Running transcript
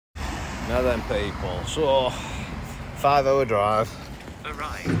Now then, people, so 5-hour drive.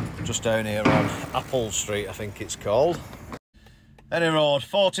 Arrive. Just down here on Apple Street, I think it's called. Any road,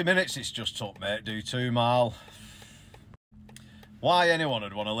 40 minutes it's just took, mate, do 2 mile. Why anyone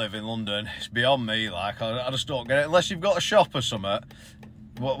would want to live in London, it's beyond me, like, I just don't get it. Unless you've got a shop or something,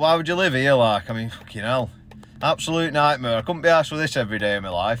 why would you live here, like, I mean, fucking hell. Absolute nightmare. I couldn't be arsed with this every day of my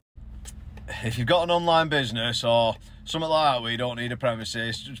life. If you've got an online business or something like that where you don't need a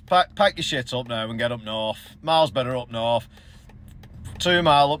premises, just pack your shit up now and get up north. Miles better up north. 2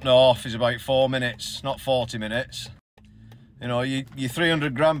 mile up north is about 4 minutes, not 40 minutes. You know, your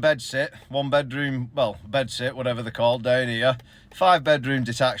 300 grand bed sit, 1 bedroom, well, bed sit, whatever they're called down here. 5 bedroom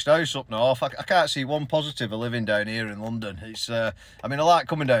detached house up north. I can't see one positive of living down here in London. It's, I mean, I like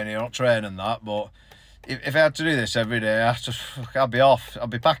coming down here, not train and that, but if I had to do this every day, I'd be off. I'd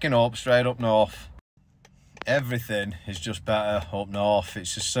be packing up straight up north. Everything is just better up north.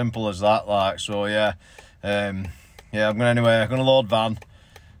 It's as simple as that, like, so yeah. Yeah, I'm gonna load van,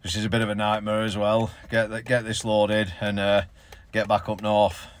 which is a bit of a nightmare as well. Get this loaded and get back up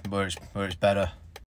north where it's better.